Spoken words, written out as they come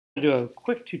To do a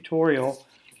quick tutorial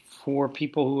for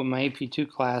people who in my AP2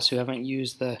 class who haven't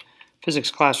used the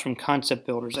physics classroom concept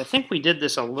builders. I think we did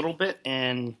this a little bit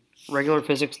in regular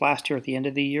physics last year at the end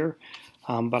of the year,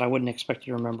 but I wouldn't expect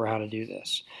you to remember how to do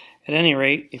this. At any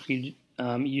rate, if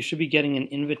you should be getting an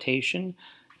invitation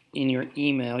in your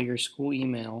email, your school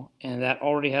email, and that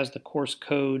already has the course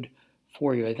code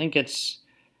for you. I think it's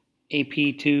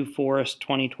AP2 Forrest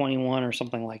 2021 or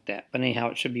something like that, but anyhow,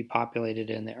 it should be populated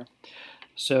in there.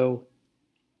 So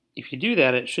if you do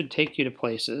that, it should take you to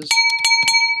places.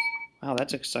 Wow,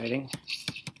 that's exciting.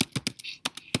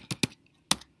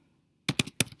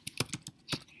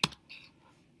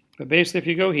 But basically, if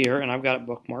you go here, and I've got it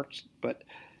bookmarked, but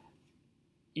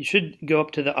you should go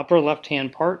up to the upper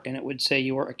left-hand part, and it would say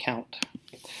your account.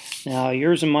 Now,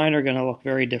 yours and mine are going to look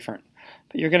very different.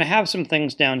 But you're going to have some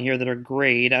things down here that are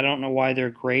grayed. I don't know why they're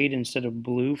grayed instead of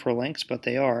blue for links, but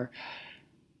they are.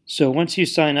 So once you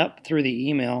sign up through the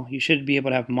email, you should be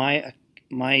able to have my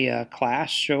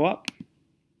class show up.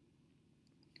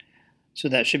 So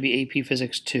that should be AP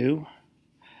Physics 2.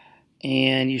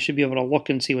 And you should be able to look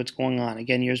and see what's going on.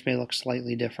 Again, yours may look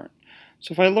slightly different.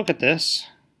 So if I look at this,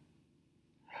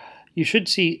 you should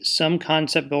see some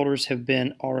concept builders have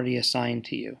been already assigned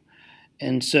to you.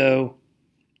 And so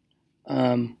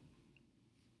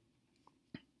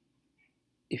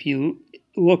if you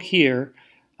look here,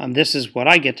 this is what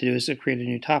I get to do, is to create a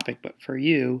new topic. But for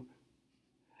you,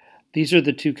 these are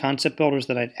the two concept builders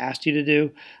that I'd asked you to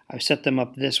do. I've set them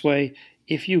up this way.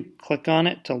 If you click on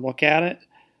it to look at it,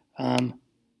 and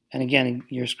again,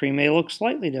 your screen may look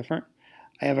slightly different,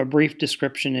 I have a brief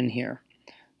description in here.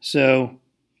 So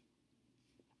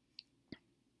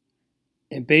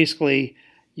basically,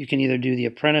 you can either do the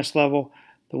apprentice level,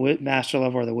 the master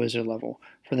level, or the wizard level.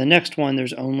 For the next one,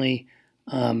 there's only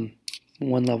one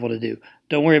level to do.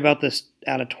 Don't worry about this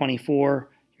out of 24.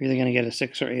 You're either going to get a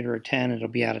 6 or 8 or a 10. It'll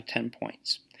be out of 10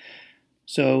 points.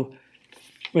 So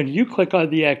when you click on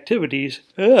the activities,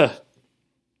 it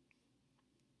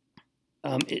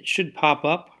should pop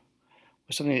up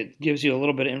with something that gives you a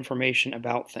little bit of information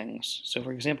about things. So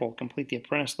for example, complete the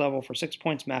apprentice level for 6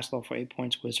 points, master level for 8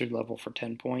 points, wizard level for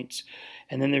 10 points.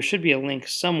 And then there should be a link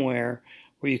somewhere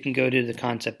where you can go to the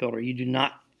concept builder. You do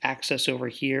not access over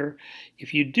here.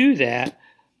 If you do that,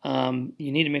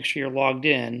 you need to make sure you're logged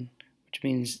in, which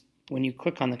means when you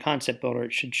click on the concept builder,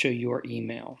 it should show your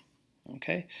email.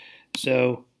 Okay,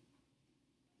 so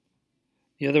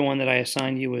the other one that I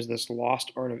assigned you was this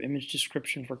Lost Art of Image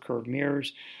Description for Curved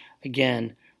Mirrors.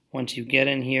 Again, once you get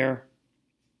in here,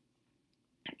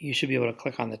 you should be able to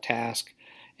click on the task,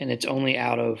 and it's only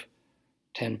out of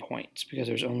 10 points because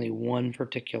there's only one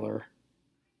particular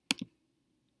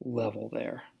level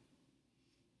there.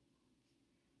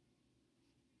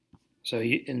 So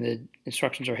and the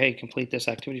instructions are, hey, complete this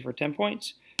activity for 10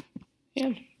 points.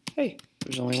 And, hey,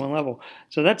 there's only one level.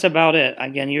 So that's about it.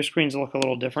 Again, your screens look a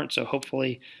little different, so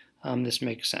hopefully this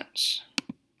makes sense.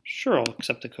 Sure, I'll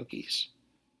accept the cookies.